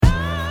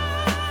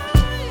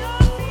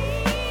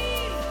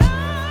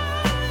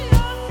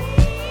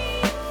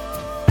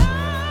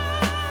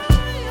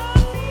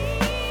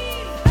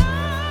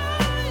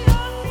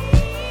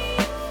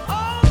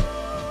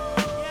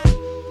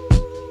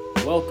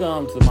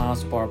welcome to the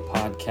Miles Apart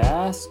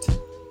podcast.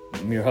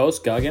 I'm your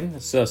host, Guggen.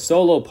 It's a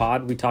solo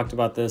pod. We talked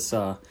about this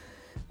a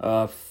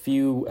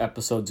few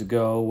episodes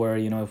ago where,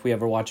 if we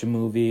ever watch a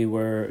movie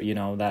where,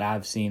 that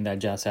I've seen that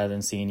Jess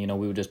hasn't seen,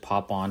 we would just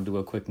pop on, do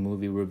a quick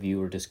movie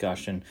review or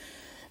discussion,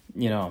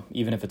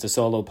 even if it's a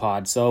solo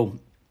pod. So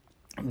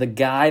the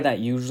guy that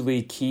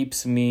usually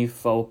keeps me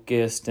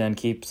focused and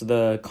keeps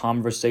the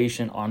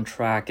conversation on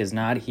track is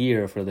not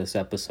here for this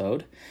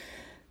episode.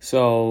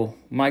 So,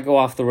 might go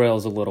off the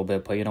rails a little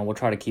bit, but, we'll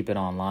try to keep it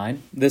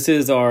online. This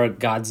is our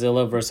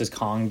Godzilla versus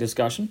Kong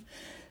discussion.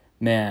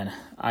 Man,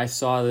 I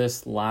saw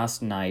this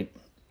last night.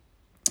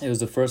 It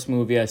was the first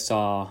movie I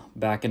saw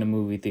back in a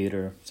movie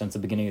theater since the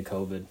beginning of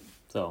COVID.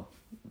 So,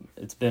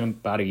 it's been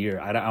about a year.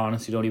 I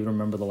honestly don't even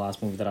remember the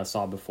last movie that I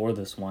saw before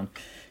this one.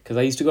 Because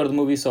I used to go to the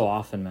movies so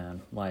often,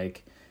 man.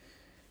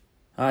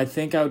 I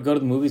think I would go to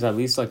the movies at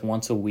least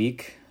once a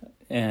week.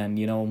 And,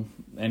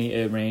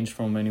 it ranged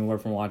from anywhere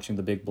from watching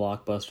the big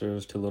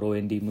blockbusters to little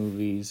indie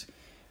movies.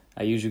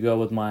 I usually go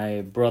with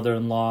my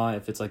brother-in-law.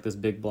 If it's this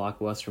big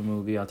blockbuster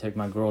movie, I'll take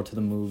my girl to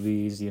the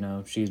movies.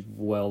 She's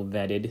well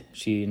vetted.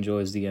 She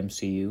enjoys the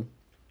MCU.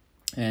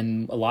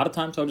 And a lot of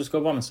times I'll just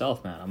go by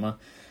myself, man. I'm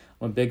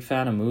a big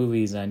fan of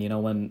movies. And,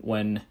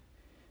 when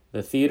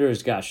the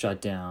theaters got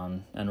shut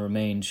down and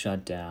remained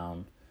shut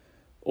down,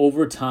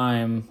 over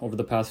time, over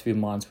the past few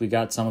months, we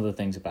got some of the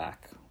things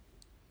back.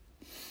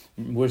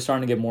 We're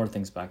starting to get more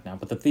things back now,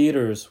 but the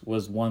theaters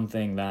was one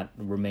thing that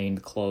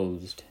remained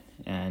closed.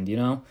 And,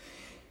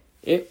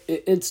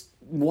 it's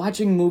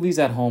watching movies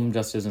at home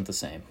just isn't the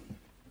same.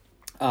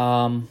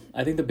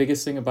 I think the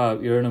biggest thing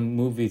about you're in a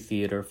movie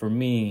theater for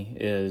me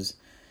is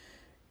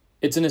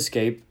it's an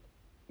escape.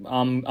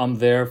 I'm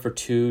there for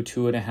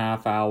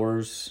 2.5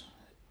 hours.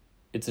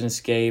 It's an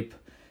escape.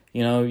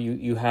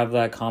 You have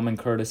that common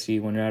courtesy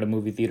when you're at a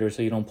movie theater,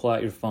 so you don't pull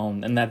out your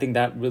phone. And I think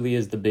that really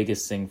is the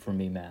biggest thing for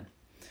me, man.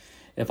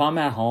 If I'm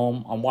at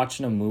home, I'm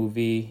watching a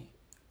movie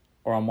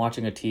or I'm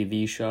watching a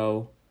TV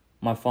show,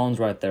 my phone's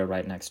right there,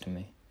 right next to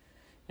me.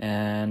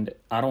 And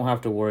I don't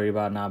have to worry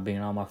about not being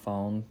on my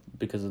phone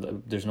because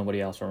there's nobody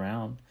else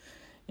around.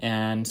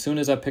 And as soon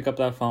as I pick up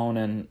that phone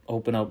and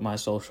open up my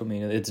social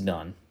media, it's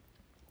done.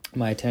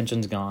 My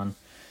attention's gone.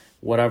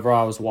 Whatever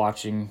I was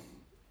watching,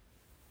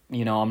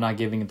 I'm not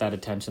giving it that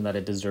attention that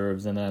it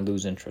deserves, and then I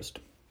lose interest.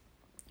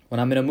 When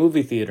I'm in a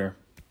movie theater,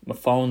 my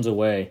phone's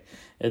away.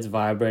 It's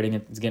vibrating.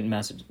 It's getting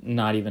messaged.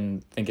 Not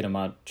even thinking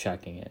about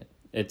checking it.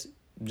 It's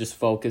just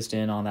focused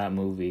in on that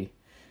movie.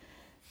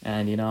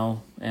 And,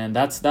 and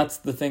that's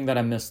the thing that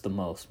I miss the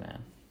most,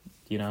 man.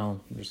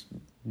 Just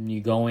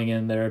you going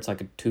in there, it's like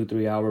a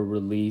 2-3 hour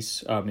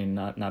release. I mean,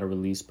 not a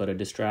release, but a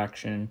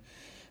distraction.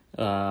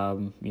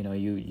 You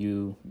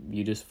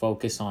just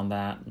focus on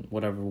that,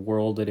 whatever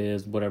world it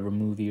is, whatever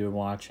movie you're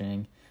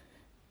watching.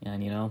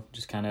 And,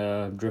 just kind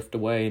of drift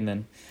away and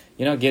then,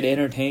 get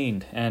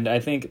entertained. And I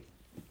think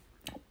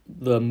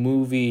the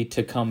movie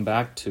to come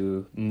back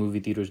to, movie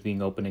theaters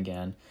being open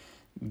again,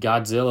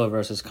 Godzilla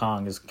versus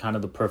Kong is kind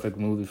of the perfect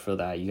movie for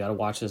that. You got to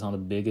watch this on the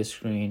biggest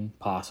screen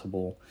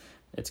possible.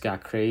 It's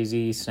got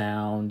crazy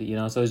sound,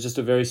 so it's just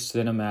a very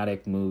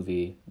cinematic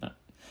movie.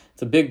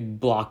 It's a big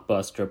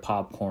blockbuster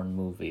popcorn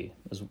movie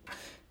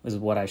is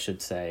what I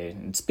should say.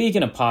 And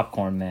speaking of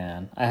popcorn,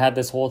 man, I had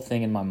this whole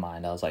thing in my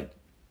mind. I was like,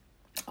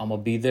 I'm going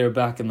to be there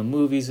back in the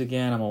movies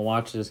again. I'm going to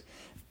watch this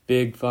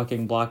big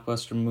fucking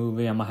blockbuster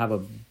movie. I'm going to have a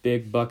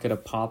big bucket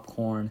of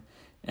popcorn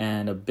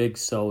and a big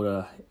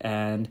soda.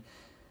 And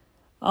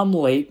I'm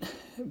late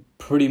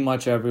pretty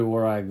much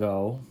everywhere I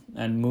go.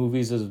 And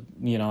movies is,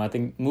 I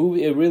think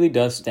it really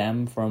does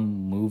stem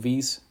from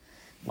movies.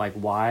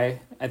 Why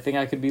I think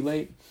I could be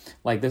late.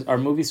 Our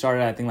movie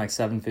started, I think,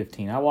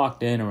 7:15. I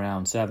walked in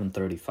around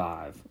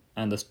 7:35.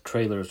 And the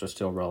trailers are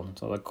still rolling.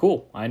 So,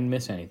 cool. I didn't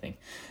miss anything.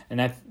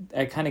 And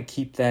I kind of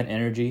keep that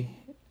energy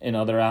in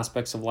other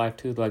aspects of life,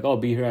 too. I'll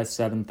be here at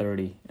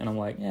 7:30. And I'm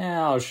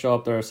I'll show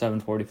up there at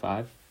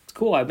 7:45. It's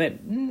cool, I admit.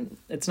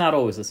 It's not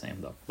always the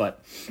same, though.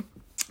 But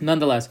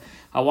nonetheless,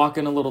 I walk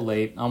in a little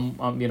late.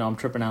 I'm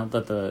tripping out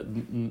that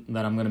I'm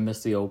going to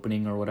miss the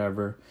opening or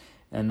whatever.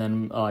 And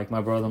then,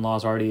 my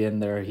brother-in-law's already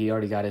in there. He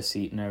already got his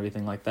seat and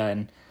everything like that.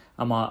 And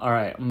I'm all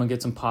right, I'm going to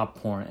get some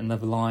popcorn. And the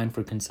line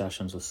for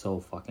concessions was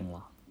so fucking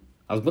long.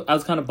 I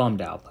was kind of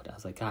bummed out, but I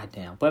was God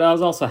damn. But I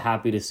was also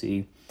happy to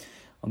see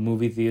a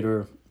movie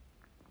theater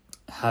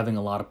having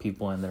a lot of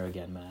people in there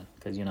again, man.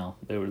 Because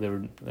they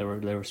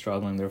were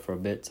struggling there for a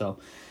bit. So,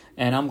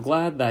 and I'm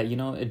glad that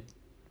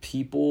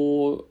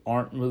people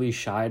aren't really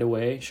shying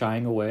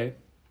away.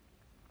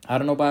 I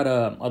don't know about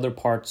other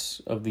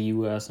parts of the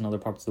U.S. and other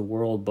parts of the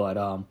world, but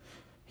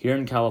here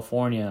in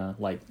California,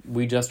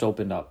 we just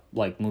opened up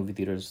movie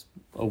theaters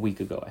a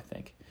week ago, I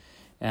think.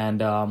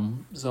 And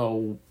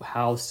so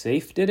how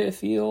safe did it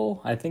feel?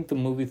 I think the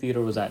movie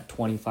theater was at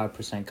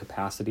 25%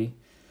 capacity.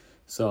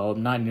 So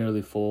not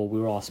nearly full.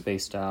 We were all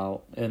spaced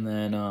out. And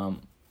then,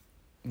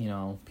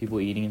 people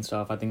eating and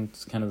stuff. I think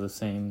it's kind of the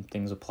same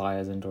things apply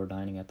as indoor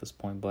dining at this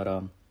point.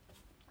 But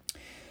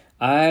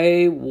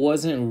I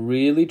wasn't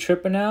really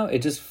tripping out.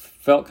 It just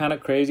felt kind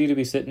of crazy to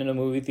be sitting in a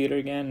movie theater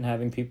again and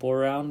having people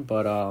around,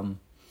 but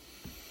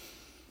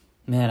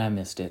man, I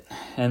missed it.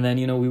 And then,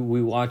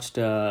 we watched,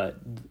 there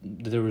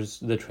was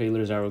the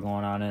trailers that were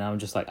going on, and I'm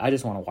just like, I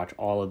just want to watch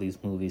all of these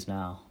movies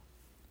now.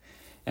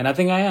 And I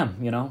think I am,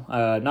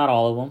 not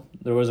all of them.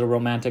 There was a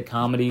romantic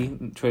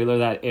comedy trailer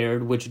that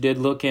aired, which did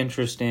look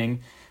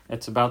interesting.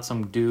 It's about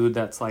some dude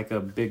that's like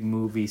a big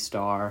movie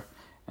star,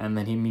 and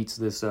then he meets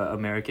this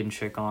American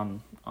chick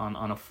on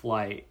a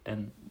flight,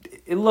 and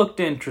it looked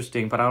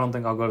interesting, but I don't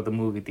think I'll go to the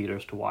movie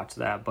theaters to watch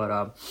that.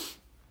 But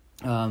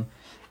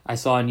I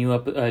saw a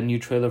new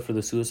trailer for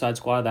the Suicide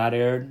Squad that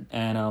aired,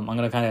 and I'm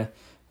gonna kind of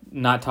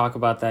not talk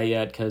about that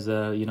yet because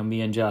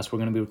me and Jess, we're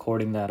gonna be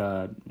recording that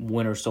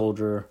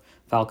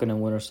Falcon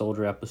and Winter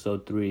Soldier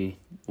episode 3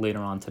 later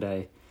on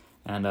today,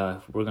 and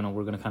we're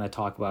gonna kind of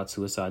talk about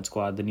Suicide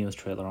Squad, the newest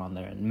trailer on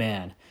there. And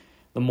man,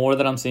 the more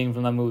that I'm seeing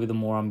from that movie, the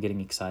more I'm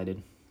getting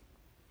excited.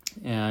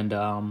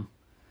 And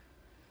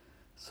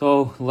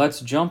so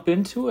let's jump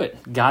into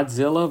it.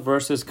 Godzilla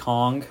versus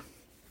Kong.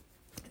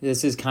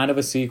 This is kind of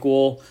a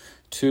sequel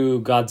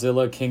to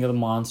Godzilla King of the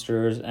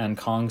Monsters and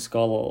Kong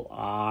Skull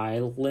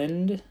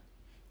Island.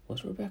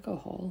 Was Rebecca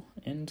Hall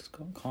in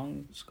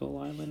Kong Skull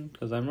Island?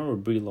 Because I remember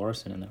Brie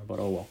Larson in there, but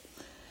oh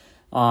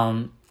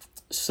well.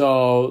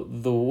 So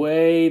the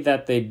way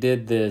that they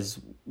did this,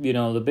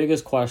 the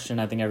biggest question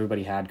I think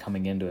everybody had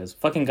coming into it is,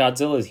 fucking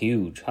Godzilla is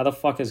huge. How the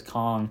fuck is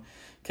Kong?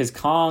 Because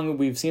Kong,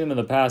 we've seen him in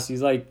the past,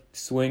 he's like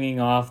swinging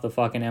off the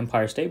fucking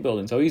Empire State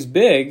Building. So he's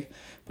big,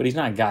 but he's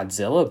not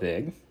Godzilla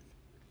big.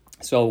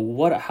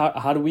 So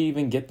how do we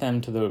even get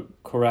them to the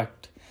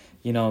correct,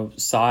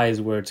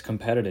 size where it's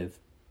competitive?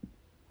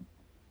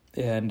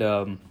 And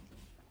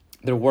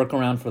their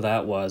workaround for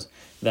that was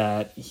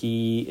that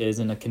he is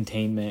in a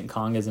containment.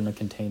 Kong is in a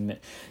containment.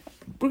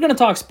 We're going to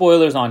talk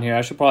spoilers on here.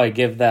 I should probably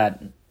give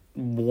that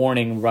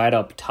warning right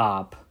up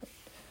top.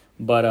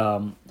 But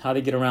how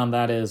they get around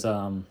that is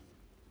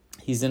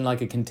he's in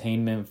like a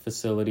containment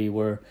facility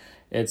where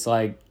it's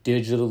like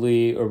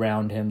digitally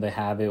around him. They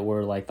have it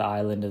where like the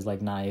island is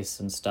like nice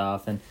and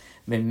stuff. And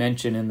they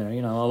mention in there,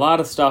 a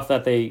lot of stuff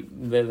that they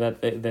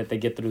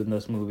get through in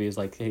this movie is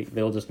like, hey,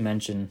 they'll just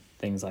mention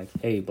things like,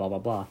 hey, blah, blah,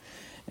 blah.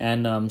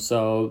 And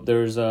so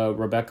there's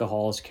Rebecca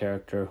Hall's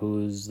character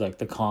who's like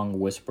the Kong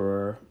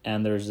Whisperer.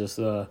 And there's this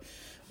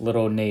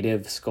little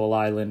native Skull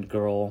Island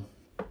girl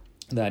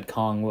that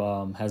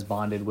Kong has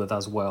bonded with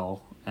as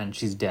well. And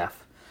she's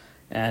deaf.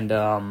 And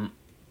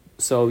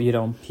so,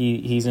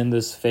 he's in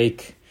this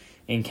fake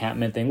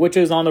encampment thing, which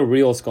is on the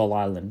real Skull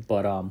Island.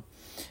 But,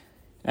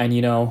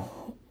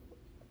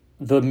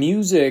 the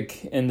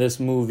music in this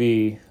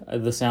movie,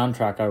 the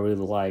soundtrack I really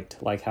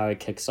liked, like how it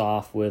kicks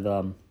off with,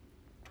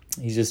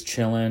 he's just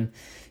chilling,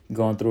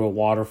 going through a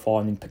waterfall,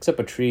 and he picks up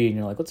a tree, and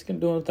you're like, what's he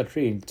doing with the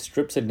tree? He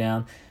strips it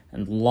down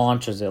and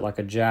launches it like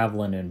a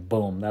javelin, and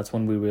boom, that's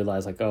when we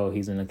realize, like, oh,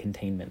 he's in a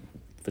containment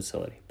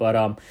facility.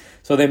 But,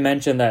 so they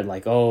mentioned that,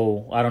 like,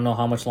 oh, I don't know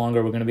how much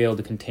longer we're going to be able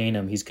to contain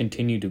him. He's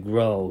continued to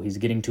grow. He's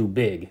getting too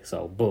big.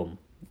 So, boom,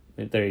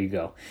 there you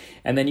go.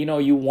 And then,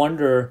 you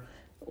wonder,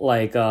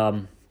 like,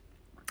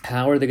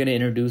 how are they going to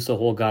introduce the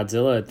whole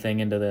Godzilla thing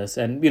into this?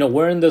 And,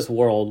 we're in this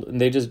world, and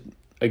they just,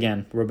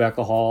 again,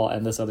 Rebecca Hall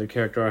and this other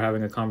character are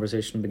having a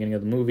conversation at the beginning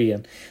of the movie,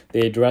 and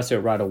they address it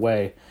right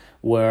away,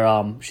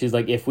 where she's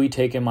like, if we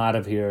take him out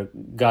of here,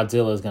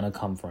 Godzilla is going to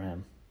come for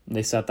him.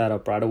 They set that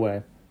up right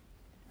away.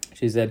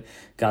 She said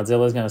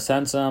Godzilla is going to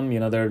sense him.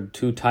 There are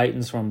two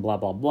titans from blah,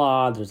 blah,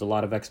 blah. There's a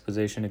lot of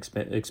exposition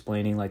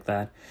explaining like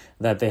that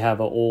they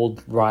have an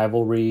old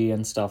rivalry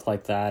and stuff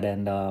like that.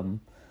 And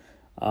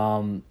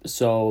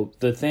so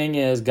the thing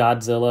is,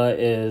 Godzilla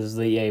is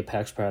the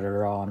apex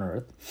predator on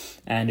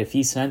Earth. And if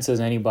he senses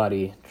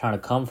anybody trying to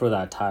come for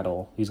that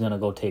title, he's going to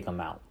go take them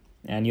out.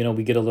 And,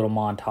 we get a little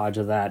montage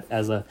of that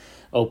as a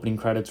opening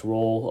credits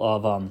roll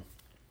of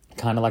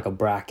kind of like a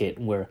bracket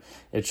where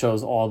it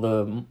shows all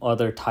the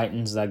other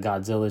titans that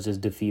Godzilla just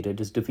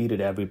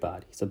defeated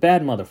everybody. He's a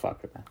bad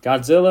motherfucker, man.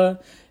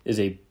 Godzilla is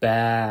a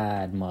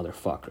bad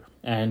motherfucker.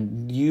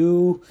 And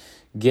you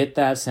get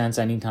that sense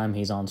anytime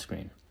he's on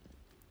screen.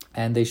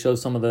 And they show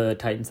some of the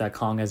titans that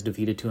Kong has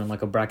defeated too in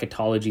like a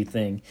bracketology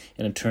thing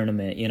in a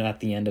tournament. At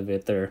the end of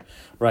it, they're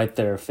right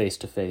there face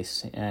to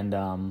face.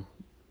 And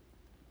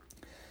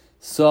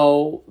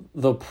so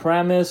the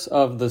premise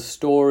of the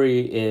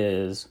story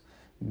is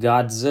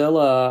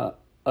Godzilla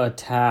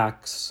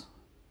attacks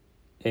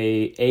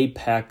a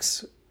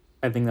Apex,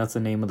 I think that's the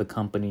name of the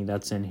company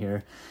that's in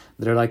here.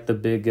 They're like the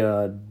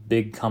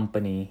big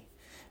company.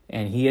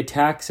 And he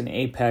attacks an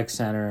Apex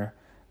center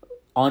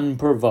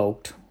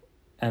unprovoked.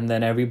 And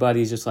then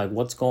everybody's just like,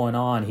 what's going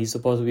on? He's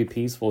supposed to be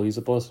peaceful. He's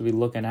supposed to be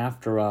looking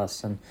after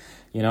us. And,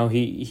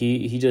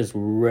 he just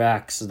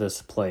wrecks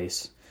this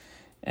place.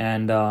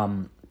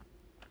 And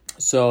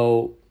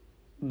so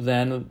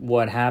then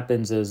what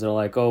happens is they're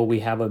like, oh,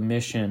 we have a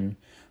mission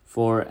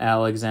for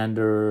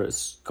Alexander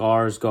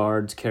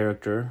Skarsgård's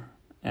character.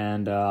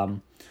 And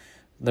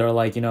they're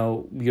like,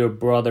 your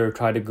brother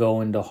tried to go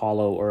into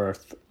Hollow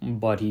Earth,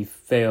 but he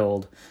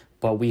failed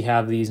but we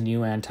have these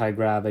new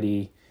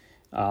anti-gravity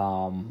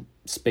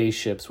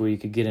spaceships where you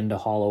could get into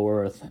Hollow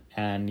Earth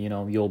and,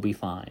 you'll be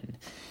fine.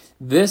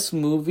 This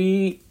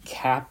movie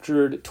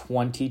captured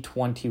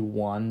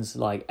 2021's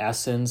like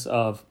essence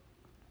of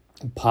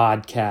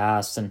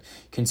podcasts and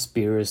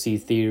conspiracy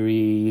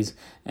theories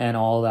and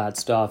all that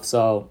stuff.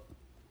 So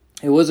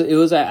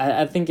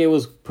I think it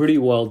was pretty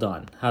well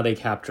done how they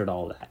captured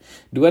all that.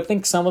 Do I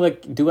think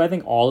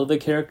all of the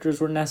characters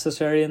were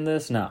necessary in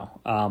this?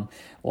 No.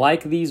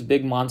 Like these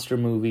big monster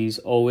movies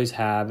always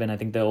have, and I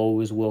think they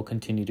always will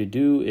continue to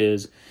do,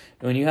 is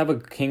when you have a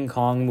King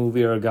Kong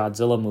movie or a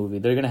Godzilla movie,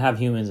 they're going to have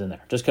humans in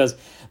there. Just because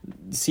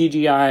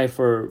CGI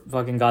for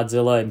fucking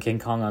Godzilla and King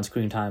Kong on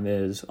screen time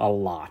is a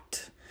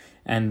lot.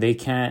 And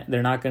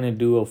they're not going to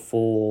do a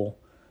full,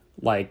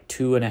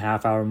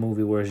 2.5 hour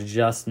movie where it's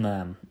just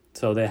them.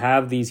 So they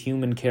have these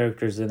human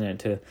characters in it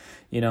to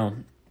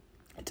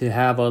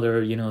have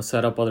other,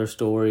 set up other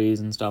stories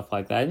and stuff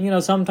like that.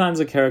 And, sometimes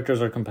the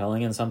characters are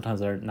compelling and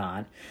sometimes they're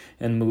not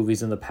in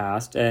movies in the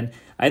past. And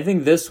I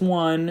think this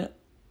one,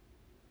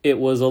 it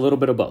was a little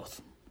bit of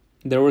both.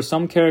 There were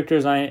some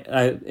characters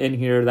in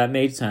here that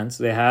made sense.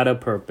 They had a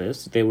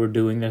purpose. They were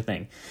doing their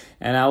thing.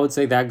 And I would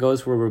say that goes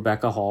for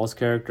Rebecca Hall's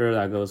character.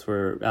 That goes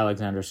for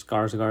Alexander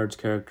Skarsgård's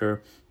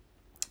character.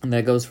 And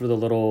that goes for the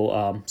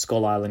little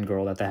Skull Island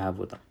girl that they have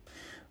with them.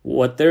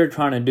 What they're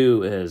trying to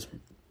do is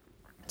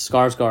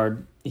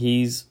Skarsgård,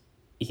 he's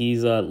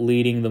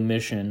leading the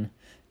mission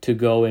to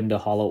go into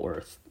Hollow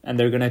Earth. And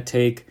they're going to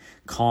take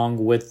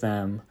Kong with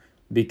them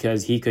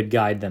because he could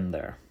guide them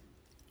there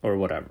or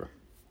whatever.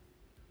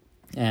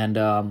 And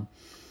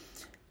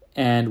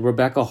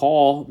Rebecca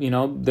Hall,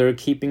 they're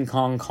keeping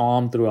Kong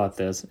calm throughout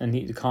this.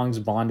 And Kong's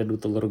bonded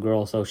with the little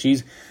girl. So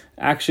she's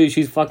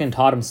fucking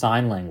taught him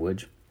sign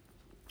language.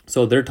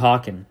 So they're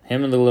talking.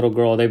 Him and the little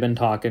girl, they've been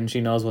talking.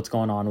 She knows what's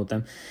going on with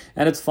them.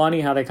 And it's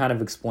funny how they kind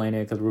of explain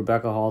it, because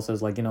Rebecca Hall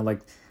says,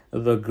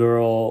 the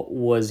girl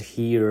was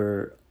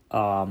here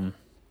on,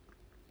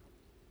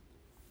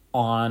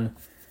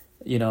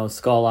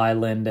 Skull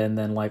Island, and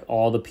then,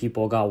 all the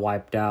people got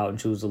wiped out,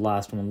 and she was the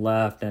last one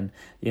left. And,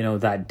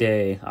 that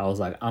day, I was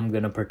like, I'm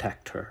going to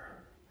protect her.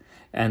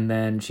 And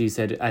then she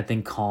said, I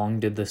think Kong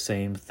did the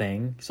same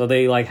thing. So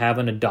they, have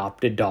an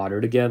adopted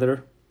daughter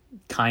together,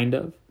 kind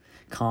of.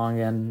 Kong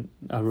and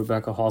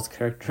Rebecca Hall's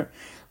character.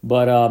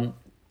 But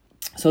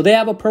so they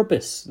have a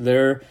purpose.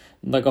 They're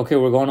like, okay,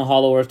 we're going to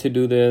Hollow Earth to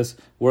do this.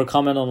 We're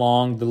coming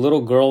along. The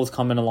little girl is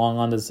coming along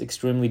on this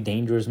extremely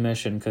dangerous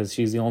mission because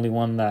she's the only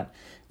one that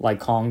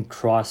Kong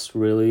trusts,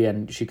 really,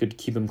 and she could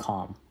keep him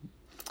calm.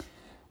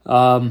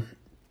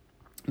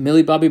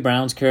 Millie Bobby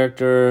Brown's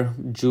character,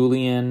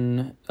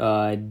 Julian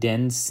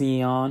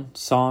Denision.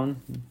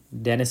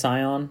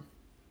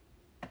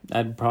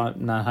 That's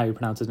probably not how you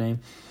pronounce his name.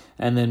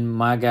 And then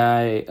my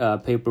guy,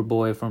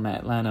 Paperboy from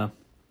Atlanta,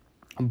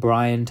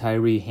 Brian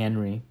Tyree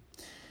Henry.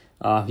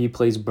 He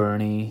plays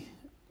Bernie.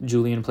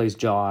 Julian plays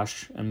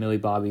Josh, and Millie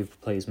Bobby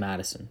plays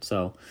Madison.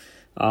 So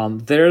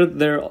they're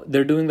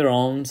doing their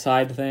own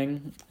side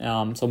thing.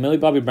 So Millie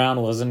Bobby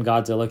Brown was in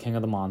Godzilla King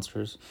of the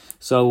Monsters.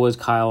 So was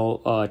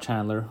Kyle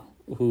Chandler,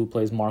 who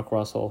plays Mark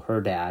Russell,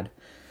 her dad.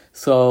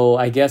 So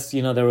I guess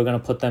they were going to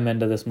put them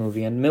into this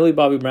movie. And Millie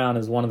Bobby Brown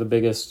is one of the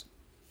biggest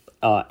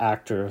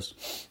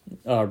actors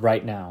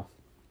right now.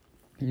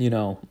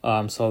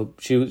 So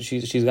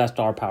she's got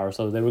star power,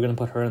 so they were going to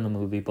put her in the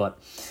movie, but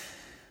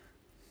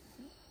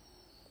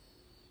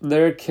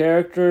their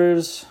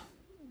characters,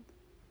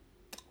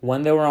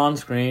 when they were on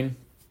screen,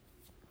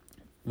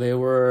 they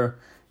were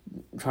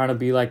trying to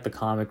be like the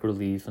comic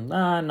relief, and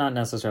not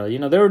necessarily.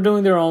 They were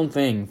doing their own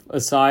thing,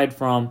 aside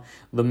from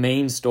the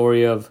main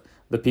story of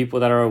the people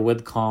that are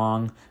with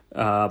Kong.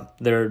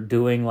 They're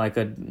doing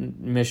a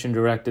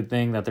mission-directed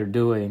thing that they're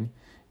doing.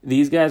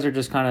 These guys are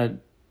just kind of...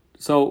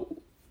 So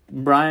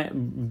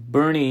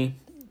Bernie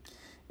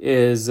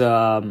is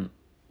a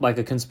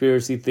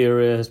conspiracy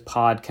theorist,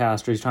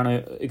 podcaster. He's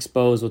trying to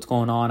expose what's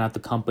going on at the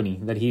company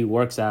that he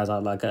works as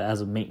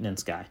a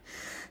maintenance guy.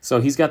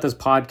 So he's got this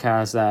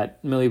podcast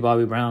that Millie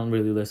Bobby Brown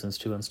really listens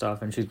to and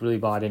stuff, and she's really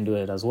bought into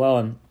it as well.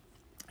 And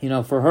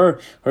for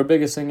her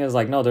biggest thing is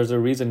no, there's a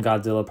reason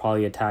Godzilla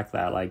probably attacked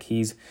that.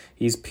 He's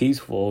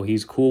peaceful,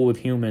 he's cool with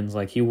humans.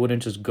 He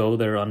wouldn't just go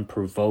there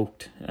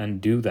unprovoked and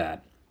do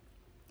that.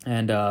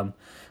 And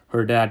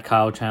her dad,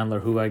 Kyle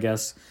Chandler, who I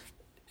guess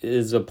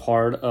is a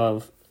part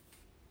of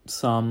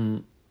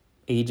some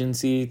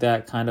agency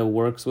that kind of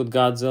works with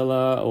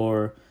Godzilla,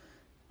 or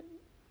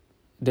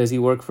does he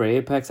work for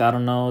Apex? I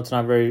don't know. It's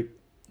not very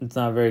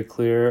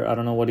clear. I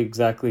don't know what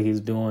exactly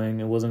he's doing.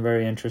 It wasn't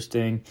very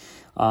interesting.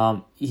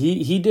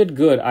 He did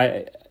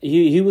good.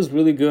 He was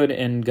really good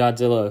in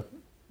Godzilla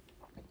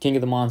King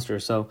of the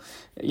Monsters. So,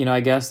 I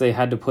guess they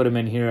had to put him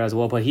in here as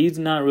well, but he's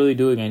not really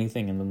doing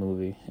anything in the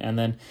movie. And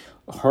then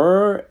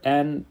her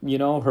and,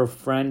 her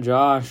friend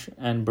Josh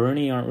and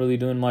Bernie aren't really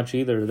doing much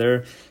either.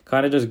 They're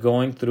kind of just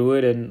going through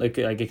it and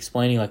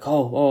explaining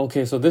oh,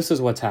 okay, so this is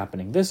what's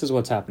happening. This is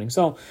what's happening.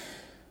 So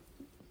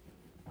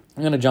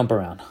I'm going to jump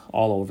around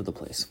all over the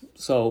place.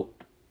 So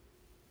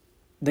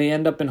they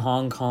end up in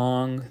Hong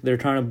Kong. They're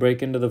trying to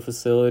break into the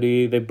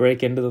facility. They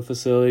break into the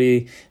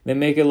facility. They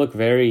make it look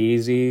very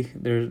easy.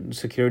 Their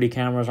security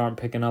cameras aren't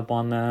picking up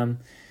on them.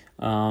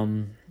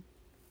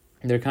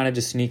 They're kind of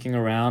just sneaking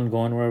around,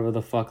 going wherever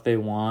the fuck they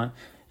want.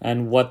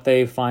 And what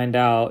they find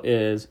out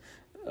is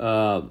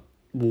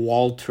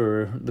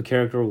Walter, the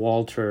character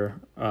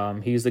Walter,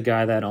 he's the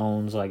guy that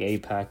owns like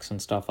Apex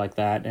and stuff like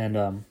that.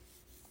 And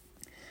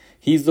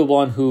he's the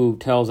one who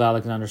tells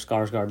Alexander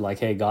Skarsgård, like,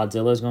 hey,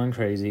 Godzilla's going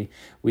crazy.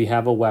 We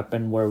have a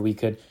weapon where we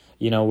could,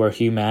 where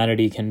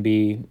humanity can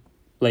be,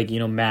 like,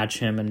 match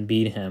him and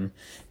beat him.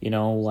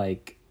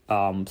 But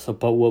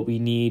what we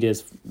need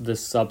is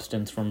this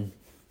substance from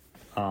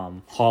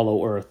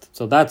Hollow Earth.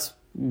 So that's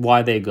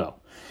why they go.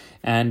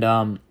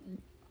 And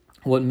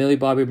what Millie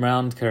Bobby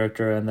Brown's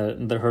character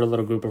and her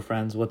little group of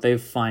friends, what they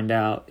find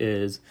out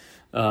is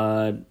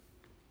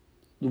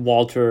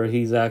Walter,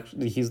 he's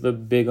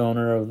the big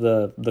owner of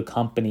the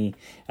company,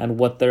 and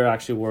what they're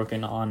actually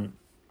working on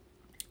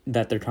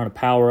that they're trying to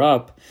power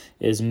up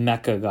is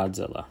Mecha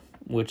Godzilla,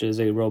 which is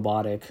a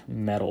robotic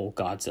metal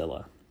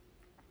Godzilla.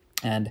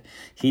 And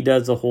he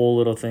does the whole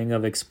little thing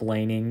of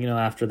explaining,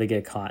 after they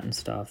get caught and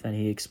stuff, and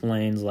he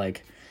explains,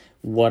 like,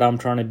 what I'm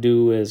trying to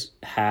do is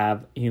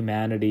have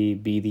humanity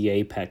be the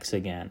apex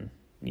again,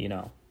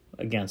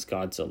 against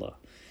Godzilla.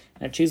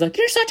 And she's like,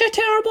 you're such a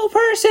terrible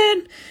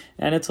person!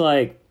 And it's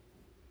like,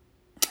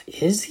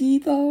 is he,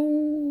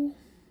 though?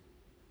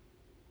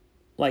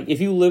 Like, if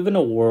you live in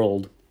a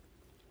world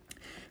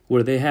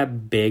where they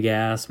have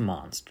big-ass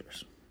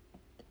monsters,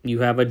 you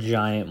have a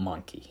giant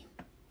monkey,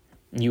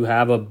 you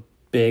have a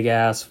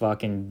big-ass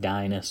fucking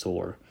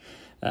dinosaur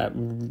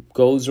that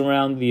goes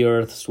around the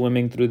earth,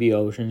 swimming through the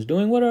oceans,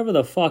 doing whatever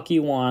the fuck he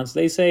wants.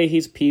 They say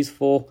he's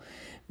peaceful,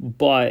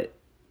 but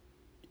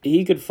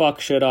he could fuck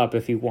shit up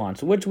if he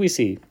wants, which we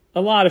see.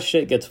 A lot of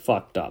shit gets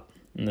fucked up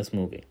in this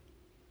movie.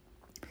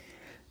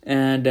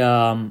 And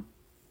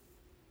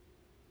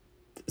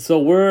so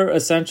we're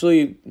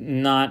essentially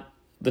not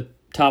the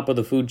top of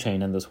the food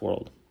chain in this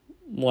world.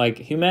 Like,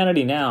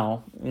 humanity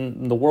now,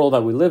 in the world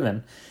that we live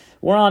in,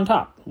 we're on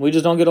top. We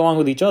just don't get along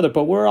with each other,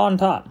 but we're on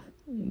top.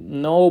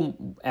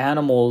 No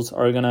animals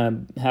are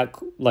going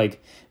to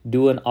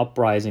do an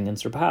uprising and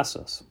surpass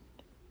us.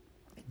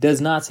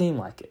 Does not seem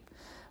like it.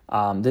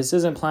 This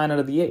isn't Planet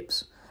of the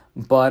Apes.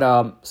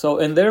 But, so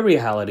in their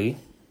reality,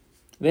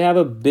 they have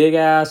a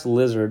big-ass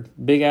lizard,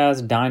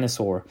 big-ass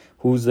dinosaur,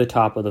 who's the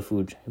top of the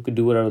food chain, who could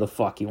do whatever the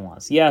fuck he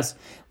wants. Yes,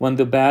 when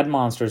the bad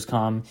monsters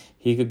come,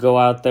 he could go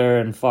out there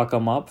and fuck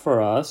them up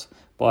for us,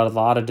 but a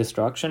lot of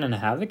destruction and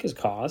havoc is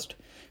caused.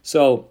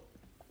 So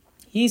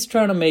he's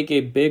trying to make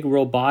a big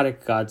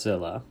robotic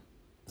Godzilla,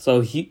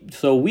 so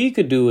we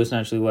could do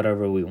essentially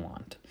whatever we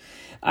want.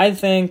 I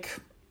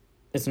think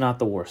it's not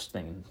the worst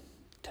thing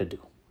to do.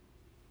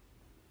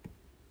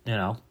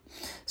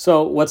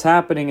 So what's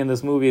happening in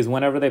this movie is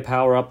whenever they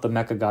power up the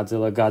Mecha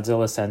Godzilla,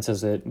 Godzilla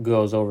senses it,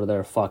 goes over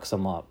there, fucks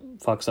him up,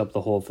 fucks up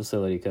the whole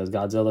facility, because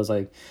Godzilla's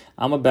like,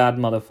 I'm a bad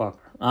motherfucker.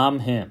 I'm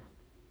him.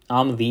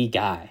 I'm the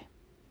guy.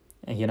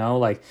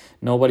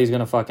 Nobody's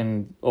gonna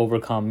fucking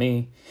overcome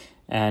me.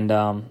 And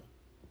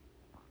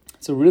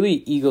it's a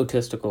really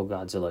egotistical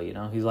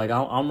Godzilla, He's like,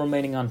 I'm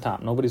remaining on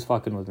top. Nobody's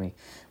fucking with me.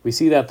 We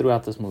see that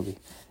throughout this movie.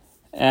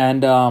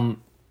 And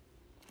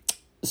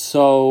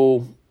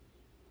so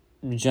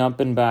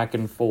jumping back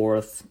and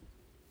forth.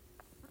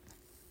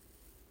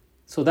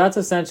 So that's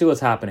essentially what's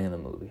happening in the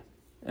movie.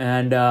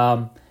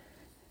 And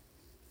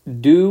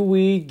do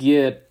we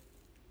get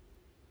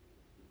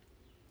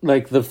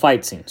the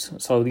fight scenes?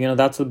 So,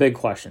 that's the big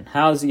question.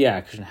 How's the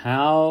action?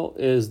 How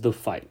is the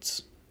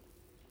fights?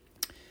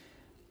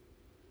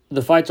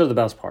 The fights are the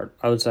best part,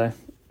 I would say.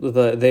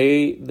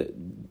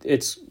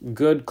 It's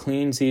good,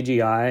 clean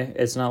CGI.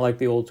 It's not like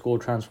the old school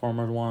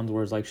Transformers ones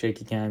where it's like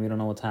shaky cam, you don't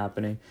know what's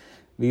happening.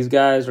 These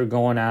guys are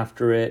going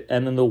after it,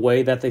 and then the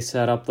way that they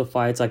set up the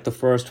fights, like the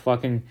first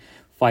fucking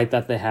fight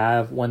that they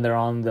have when they're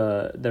on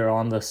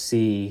the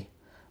sea,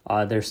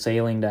 they're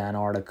sailing to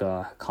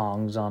Antarctica,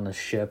 Kong's on the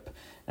ship,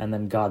 and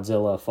then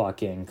Godzilla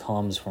fucking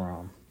comes for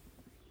them.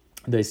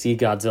 They see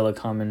Godzilla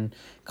coming,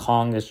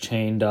 Kong is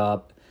chained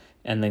up,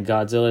 and then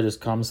Godzilla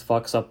just comes,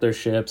 fucks up their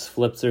ships,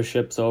 flips their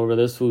ships over.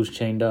 This fool's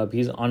chained up,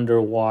 he's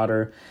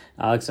underwater.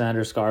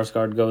 Alexander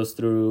Skarsgård goes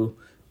through,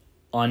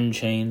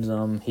 unchains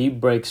him, he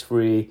breaks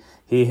free,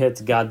 he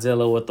hits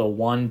Godzilla with a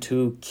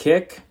 1-2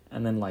 kick,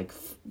 and then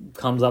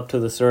comes up to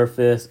the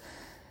surface.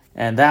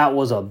 And that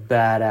was a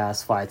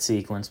badass fight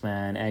sequence,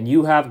 man. And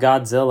you have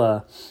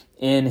Godzilla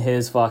in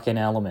his fucking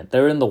element.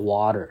 They're in the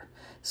water,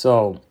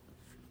 so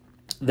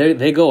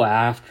they go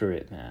after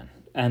it, man.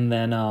 And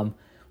then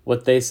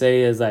what they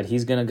say is that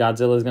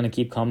Godzilla's gonna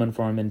keep coming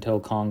for him until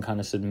Kong kind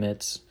of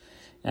submits.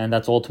 And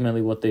that's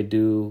ultimately what they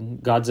do.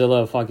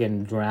 Godzilla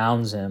fucking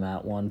drowns him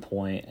at one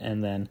point,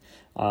 and then,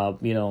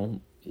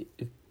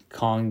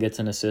 Kong gets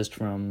an assist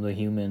from the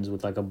humans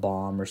with a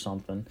bomb or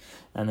something.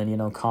 And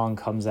then, Kong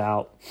comes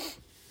out,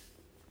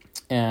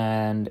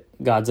 and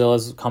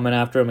Godzilla's coming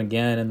after him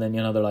again. And then,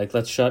 they're like,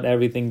 let's shut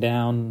everything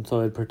down. So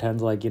it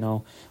pretends like,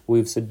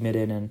 we've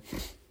submitted. And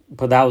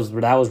but that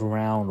was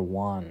round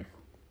one.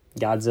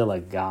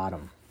 Godzilla got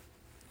him.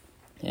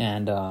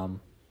 And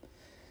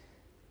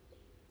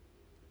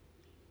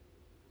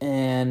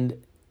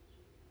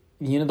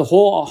the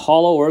whole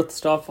Hollow Earth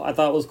stuff I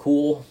thought was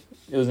cool.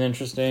 It was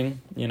interesting.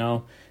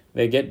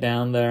 They get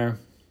down there,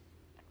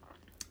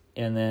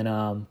 and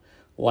then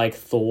like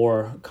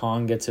Thor,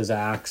 Kong gets his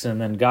axe,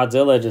 and then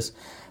Godzilla just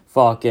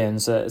fucking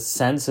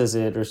senses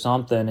it or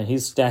something, and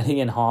he's standing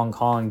in Hong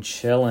Kong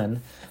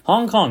chilling.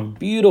 Hong Kong,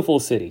 beautiful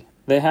city.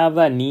 They have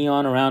that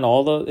neon around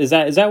all the. Is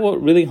that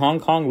what really Hong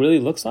Kong really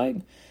looks like?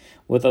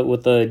 With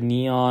the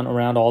neon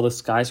around all the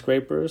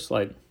skyscrapers.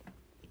 Like,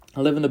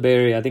 I live in the Bay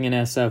Area. I think in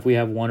SF we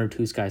have 1 or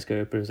 2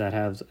 skyscrapers that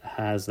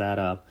has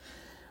that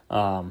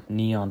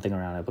neon thing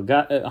around it.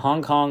 But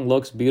Hong Kong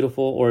looks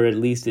beautiful, or at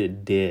least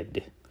it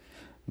did,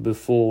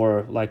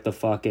 before like the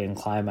fucking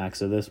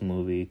climax of this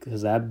movie.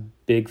 Because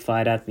that big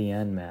fight at the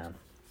end, man,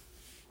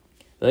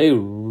 they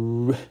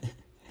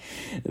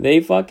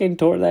fucking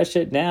tore that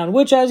shit down,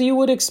 which, as you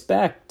would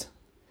expect.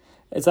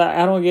 It's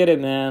I don't get it,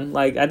 man.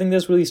 Like, I think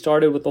this really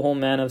started with the whole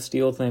Man of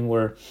Steel thing,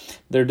 where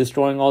they're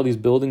destroying all these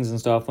buildings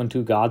and stuff when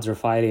 2 gods are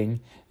fighting.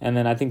 And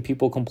then I think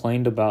people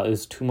complained about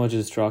is too much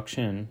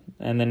destruction.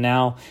 And then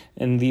now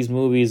in these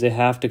movies, they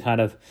have to kind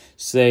of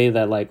say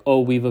that, like, oh,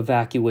 we've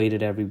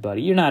evacuated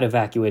everybody. You're not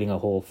evacuating a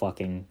whole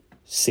fucking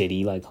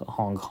city like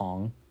Hong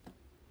Kong,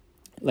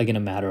 like, in a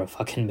matter of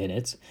fucking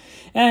minutes.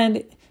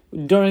 And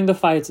during the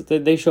fights,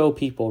 they show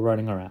people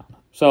running around.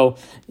 So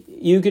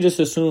you could just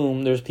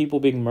assume there's people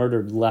being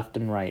murdered left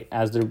and right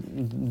as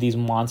these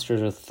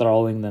monsters are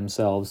throwing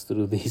themselves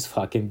through these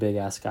fucking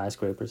big-ass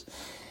skyscrapers.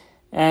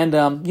 And,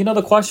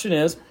 the question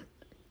is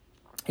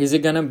are they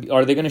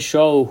going to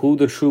show who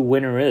the true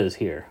winner is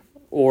here?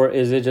 Or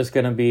is it just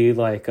going to be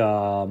like,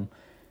 oh,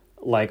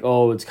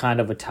 it's kind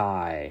of a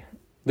tie?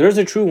 There's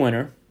a true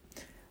winner.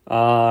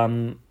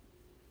 I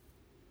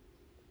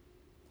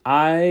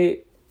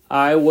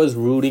was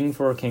rooting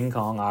for King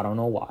Kong. I don't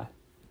know why.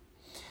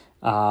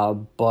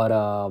 But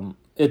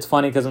it's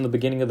funny because in the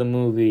beginning of the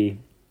movie,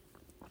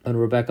 when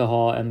Rebecca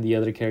Hall and the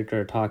other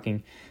character are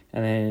talking,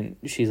 and then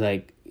she's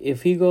like,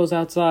 if he goes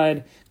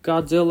outside,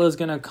 Godzilla's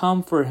gonna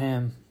come for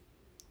him.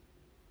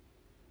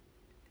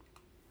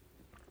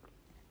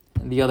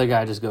 And the other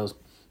guy just goes,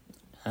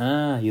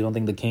 you don't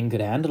think the king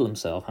could handle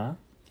himself, huh?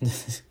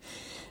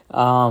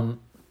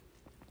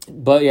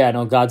 But yeah,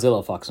 no,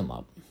 Godzilla fucks him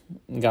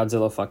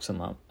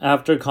up.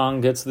 After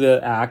Kong gets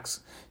the axe,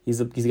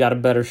 he's got a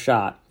better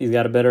shot. He's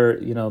got a better,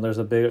 that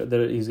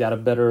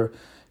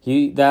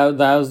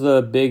was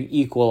the big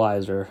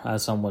equalizer,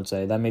 as some would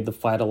say. That made the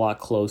fight a lot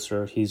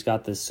closer. He's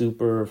got this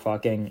super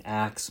fucking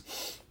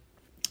axe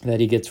that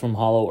he gets from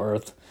Hollow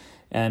Earth.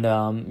 And,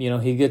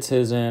 he gets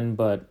his in,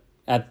 but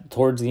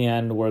towards the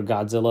end where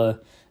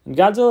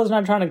Godzilla's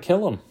not trying to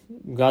kill him.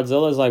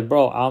 Godzilla's like,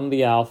 bro, I'm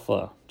the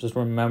alpha. Just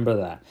remember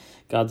that.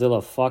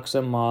 Godzilla fucks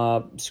him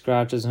up,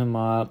 scratches him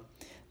up,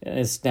 and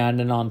is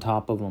standing on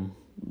top of him.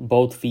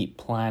 Both feet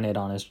planted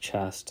on his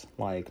chest.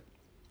 Like,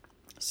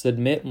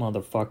 submit,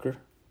 motherfucker.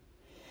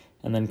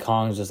 And then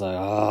Kong's just like, oh,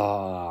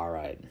 all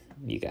right.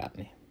 You got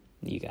me.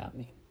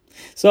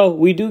 So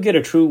we do get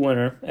a true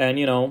winner. And,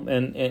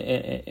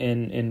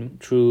 in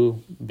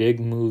true big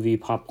movie,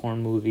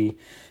 popcorn movie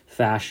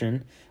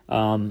fashion,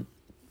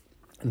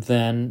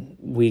 then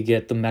we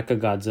get the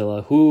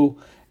Mechagodzilla, who,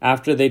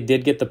 after they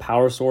did get the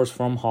power source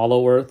from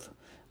Hollow Earth,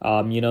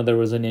 there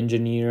was an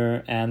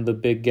engineer and the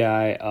big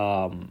guy,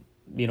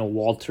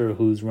 Walter,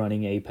 who's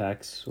running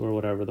Apex or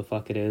whatever the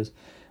fuck it is.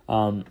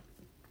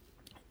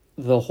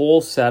 The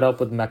whole setup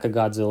with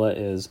Mechagodzilla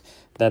is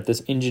that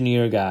this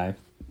engineer guy,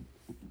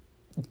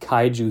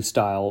 kaiju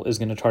style, is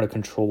going to try to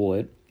control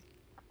it.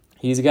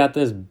 He's got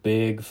this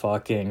big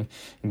fucking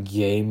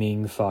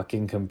gaming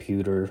fucking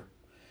computer,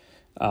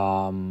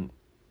 and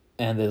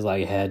this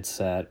like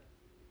headset,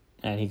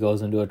 and he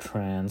goes into a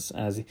trance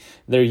as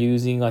they're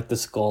using like the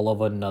skull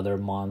of another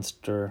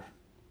monster.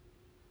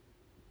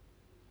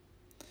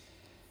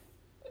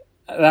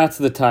 That's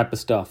the type of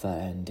stuff that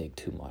I didn't dig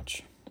too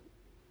much.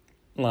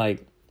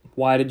 Like,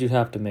 why did you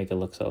have to make it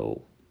look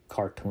so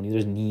cartoony?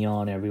 There's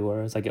neon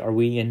everywhere. It's like, are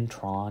we in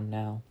Tron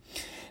now?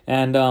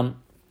 And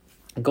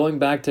going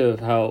back to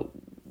how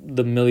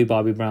the Millie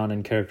Bobby Brown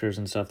and characters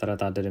and stuff that I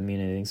thought didn't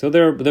mean anything. So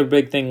their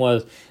big thing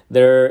was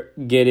they're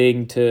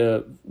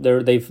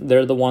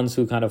the ones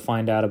who kind of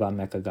find out about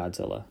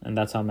Mechagodzilla, and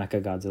that's how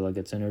Mechagodzilla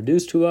gets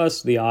introduced to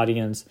us, the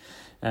audience,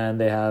 and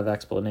they have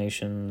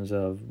explanations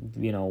of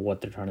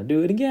what they're trying to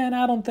do. And again,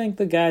 I don't think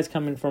the guy's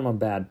coming from a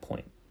bad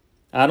point.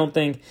 I don't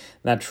think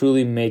that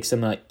truly makes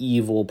him an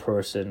evil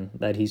person,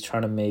 that he's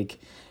trying to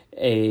make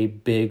a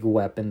big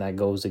weapon that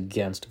goes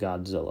against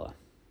Godzilla.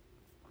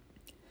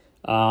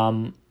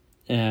 So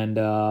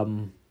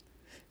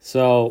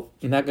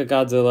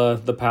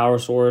Mechagodzilla, the power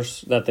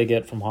source that they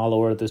get from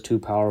Hollow Earth is too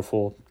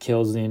powerful,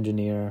 kills the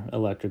engineer,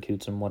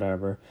 electrocutes him,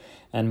 whatever.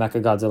 And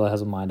Mechagodzilla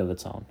has a mind of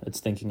its own.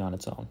 It's thinking on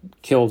its own.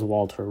 Kills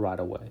Walter right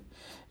away.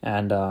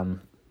 And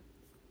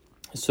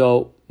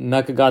so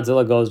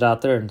Mechagodzilla goes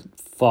out there and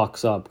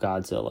fucks up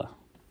Godzilla.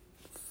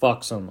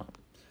 Fucks him up.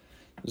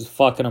 just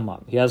fucking him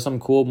up. He has some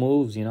cool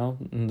moves,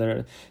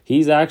 and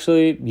he's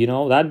actually,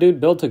 that dude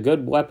built a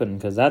good weapon,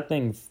 because that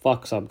thing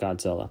fucks up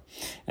Godzilla.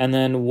 And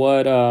then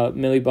what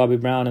Millie Bobby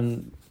Brown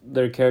and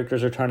their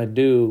characters are trying to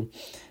do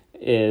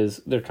is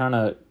they're trying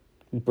to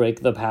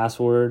break the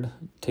password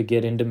to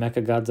get into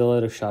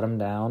Mechagodzilla to shut him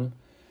down.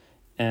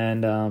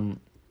 And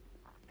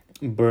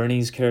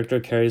Bernie's character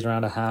carries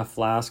around a half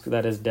flask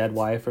that his dead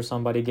wife or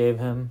somebody gave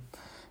him.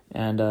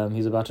 And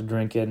he's about to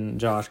drink it, and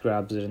Josh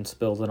grabs it and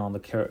spills it on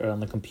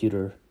the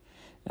computer,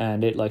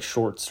 and it like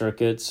short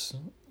circuits,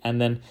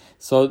 and then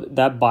so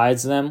that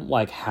buys them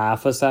like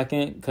half a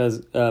second,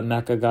 because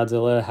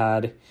Mechagodzilla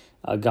had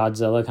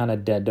Godzilla kind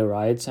of dead to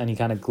rights, and he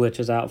kind of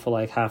glitches out for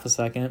like half a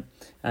second,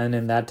 and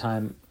in that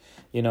time,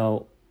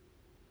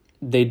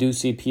 they do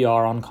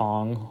CPR on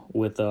Kong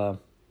with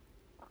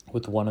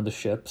one of the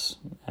ships,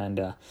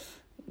 and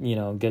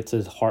gets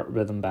his heart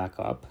rhythm back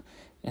up,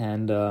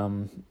 and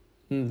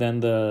then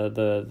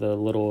the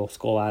little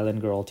Skull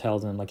Island girl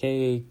tells him, like,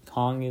 hey,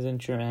 Kong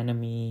isn't your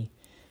enemy,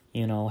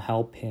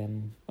 help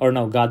him. Or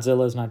no,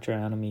 Godzilla's not your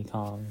enemy,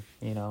 Kong,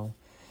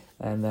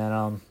 And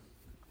then,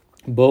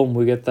 boom,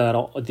 we get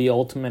the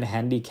ultimate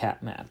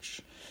handicap match.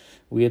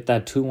 We get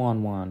that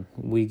 2-on-1.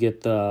 We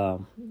get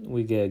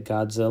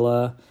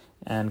Godzilla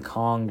and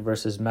Kong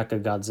versus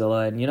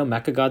Mechagodzilla. And,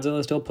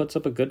 Mechagodzilla still puts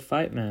up a good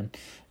fight, man.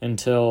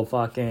 Until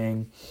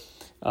fucking,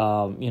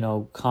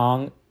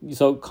 Kong...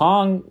 So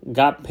Kong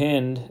got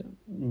pinned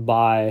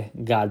by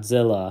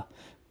Godzilla,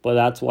 but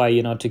that's why,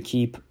 to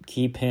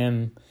keep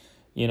him,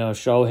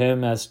 show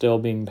him as still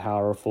being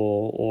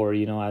powerful, or,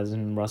 as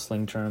in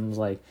wrestling terms,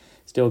 like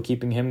still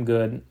keeping him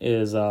good,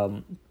 is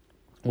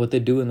what they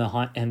do in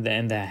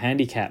the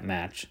handicap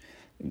match.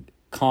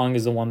 Kong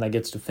is the one that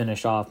gets to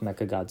finish off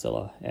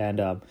Mechagodzilla,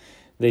 and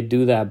they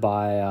do that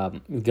by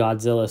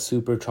Godzilla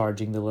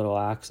supercharging the little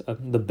axe,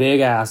 the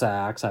big ass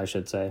axe, I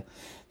should say,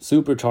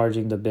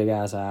 supercharging the big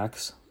ass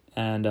axe.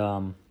 And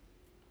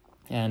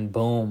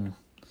boom,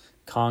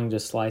 Kong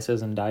just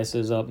slices and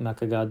dices up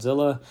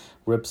Mechagodzilla,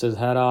 rips his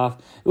head off,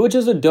 which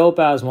is a dope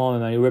ass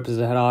moment, man. He rips his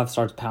head off,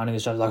 starts pounding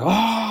his chest, like,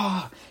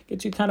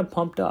 gets you kind of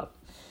pumped up,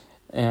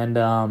 and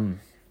then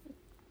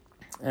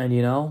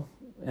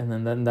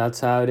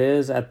that's how it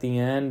is at the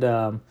end.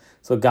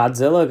 So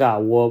Godzilla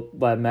got whooped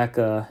by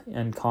Mecha,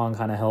 and Kong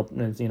kind of helped,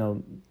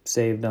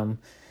 saved him.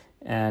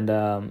 And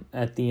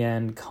at the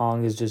end,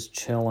 Kong is just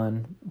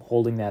chilling,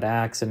 holding that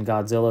axe, and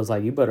Godzilla's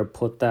like, you better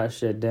put that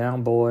shit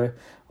down, boy.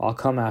 I'll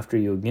come after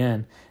you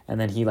again. And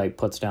then he like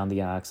puts down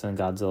the axe, and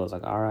Godzilla's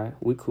like, all right,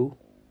 we cool.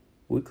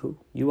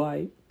 You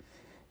aight.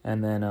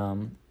 And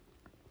then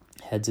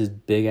heads his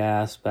big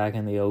ass back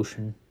in the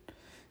ocean.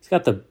 He's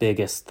got the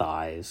biggest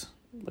thighs.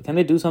 Can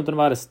they do something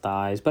about his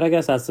thighs? But I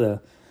guess that's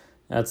the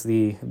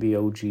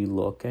OG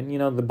look.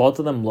 And, the both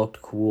of them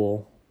looked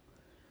cool.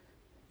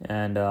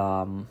 And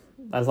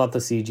I thought the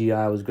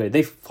CGI was great.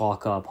 They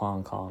fuck up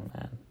Hong Kong,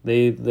 man.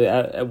 They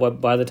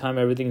by the time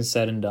everything's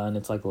said and done,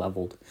 it's like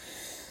leveled.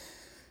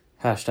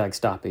 Hashtag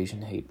stop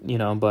Asian hate,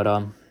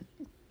 But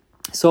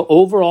so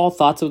overall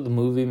thoughts of the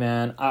movie,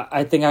 man.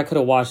 I think I could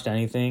have watched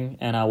anything,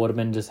 and I would have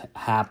been just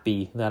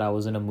happy that I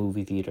was in a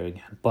movie theater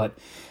again. But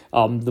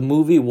the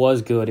movie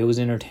was good. It was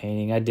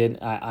entertaining.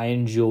 I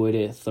enjoyed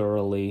it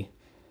thoroughly.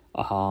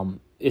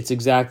 It's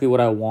exactly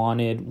what I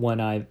wanted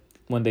when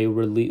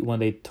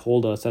they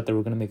told us that they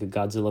were going to make a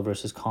Godzilla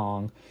versus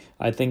Kong.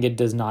 I think it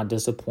does not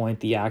disappoint.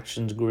 The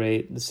action's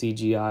great. The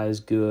CGI is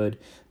good.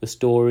 The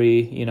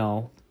story,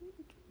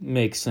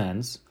 makes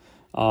sense.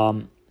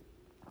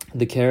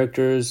 The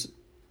characters,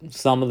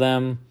 some of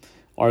them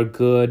are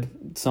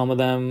good. Some of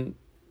them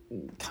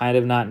kind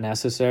of not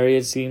necessary,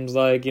 it seems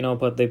like,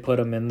 but they put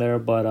them in there.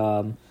 But,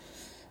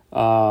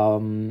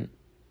 man,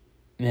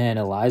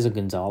 Eliza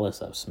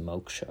Gonzalez, a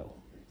smoke show.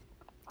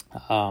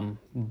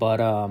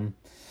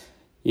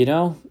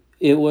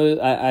 It was,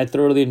 I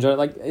thoroughly enjoyed it.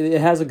 Like,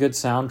 it has a good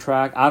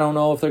soundtrack. I don't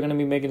know if they're going to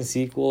be making a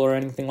sequel or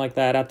anything like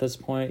that at this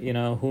point,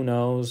 who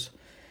knows.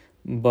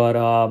 But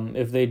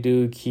if they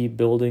do keep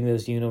building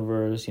this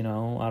universe, I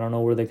don't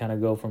know where they kind of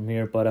go from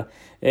here. But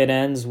it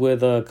ends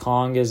with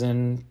Kong is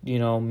in,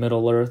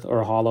 Middle Earth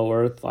or Hollow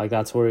Earth. Like,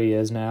 that's where he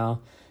is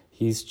now.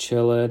 He's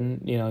chilling,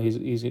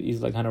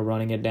 he's like kind of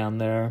running it down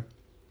there.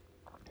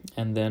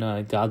 And then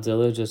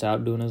Godzilla just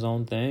out doing his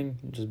own thing,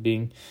 just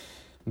being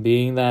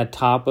that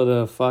top of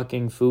the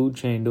fucking food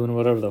chain, doing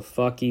whatever the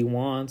fuck he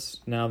wants,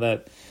 now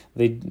that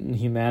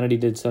humanity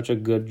did such a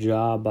good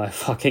job by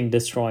fucking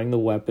destroying the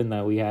weapon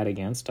that we had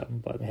against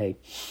him. But hey,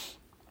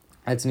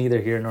 that's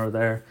neither here nor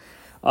there.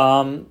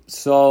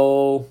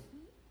 So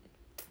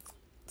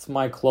it's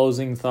my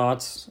closing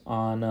thoughts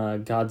on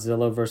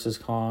Godzilla versus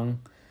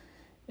Kong.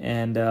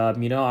 And,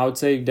 I would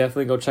say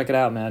definitely go check it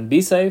out, man.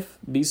 Be safe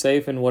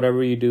in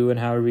whatever you do and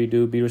however you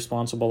do. Be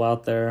responsible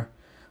out there.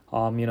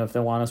 If they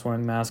want us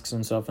wearing masks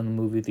and stuff in the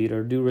movie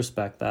theater, do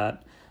respect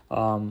that.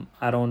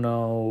 I don't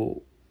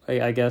know.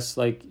 I guess,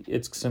 like,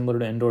 it's similar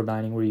to indoor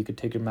dining where you could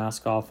take your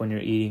mask off when you're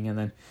eating, and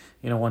then,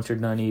 once you're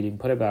done eating,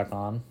 put it back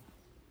on.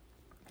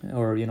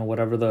 Or,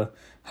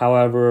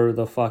 however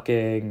the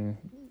fucking,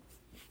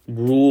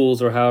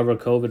 rules or however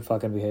COVID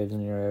fucking behaves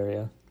in your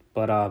area.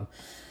 But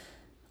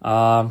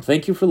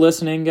thank you for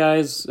listening,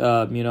 guys.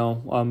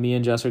 Me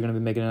and Jess are going to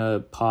be making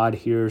a pod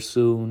here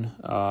soon.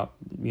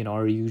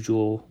 Our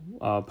usual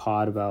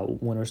pod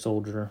about Winter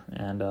Soldier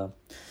and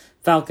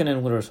Falcon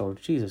and Winter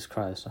Soldier. Jesus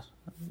Christ.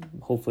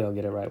 Hopefully I'll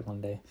get it right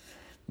one day.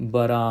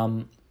 But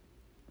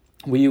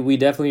we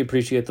definitely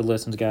appreciate the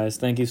listens, guys.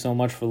 Thank you so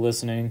much for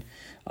listening.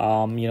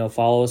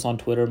 Follow us on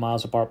Twitter,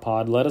 Miles Apart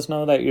Pod. Let us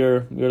know that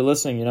you're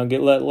listening.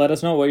 Let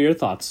us know what your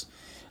thoughts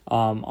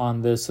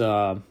on this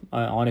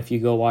on if you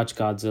go watch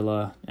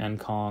Godzilla and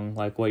Kong,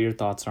 like what your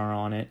thoughts are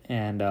on it,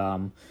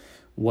 and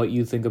what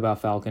you think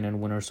about Falcon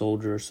and Winter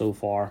Soldier so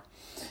far,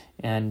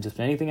 and just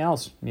anything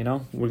else.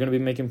 We're gonna be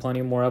making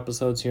plenty more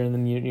episodes here in the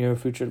near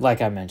future.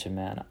 Like I mentioned,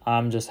 man,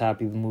 I'm just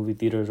happy the movie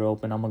theaters are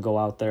open. I'm gonna go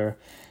out there,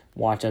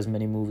 watch as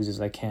many movies as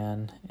I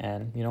can,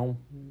 and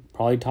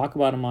probably talk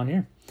about them on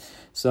here.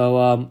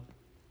 So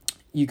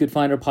you could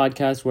find our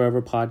podcast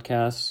wherever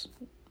podcasts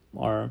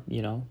are,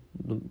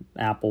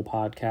 Apple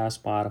Podcast,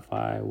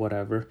 Spotify,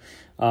 whatever.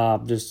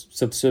 Just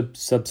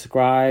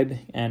subscribe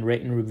and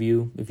rate and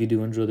review if you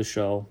do enjoy the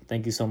show.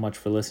 Thank you so much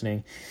for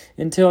listening.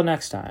 Until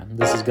next time,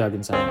 this is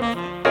Guggen signing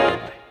off.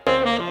 Bye.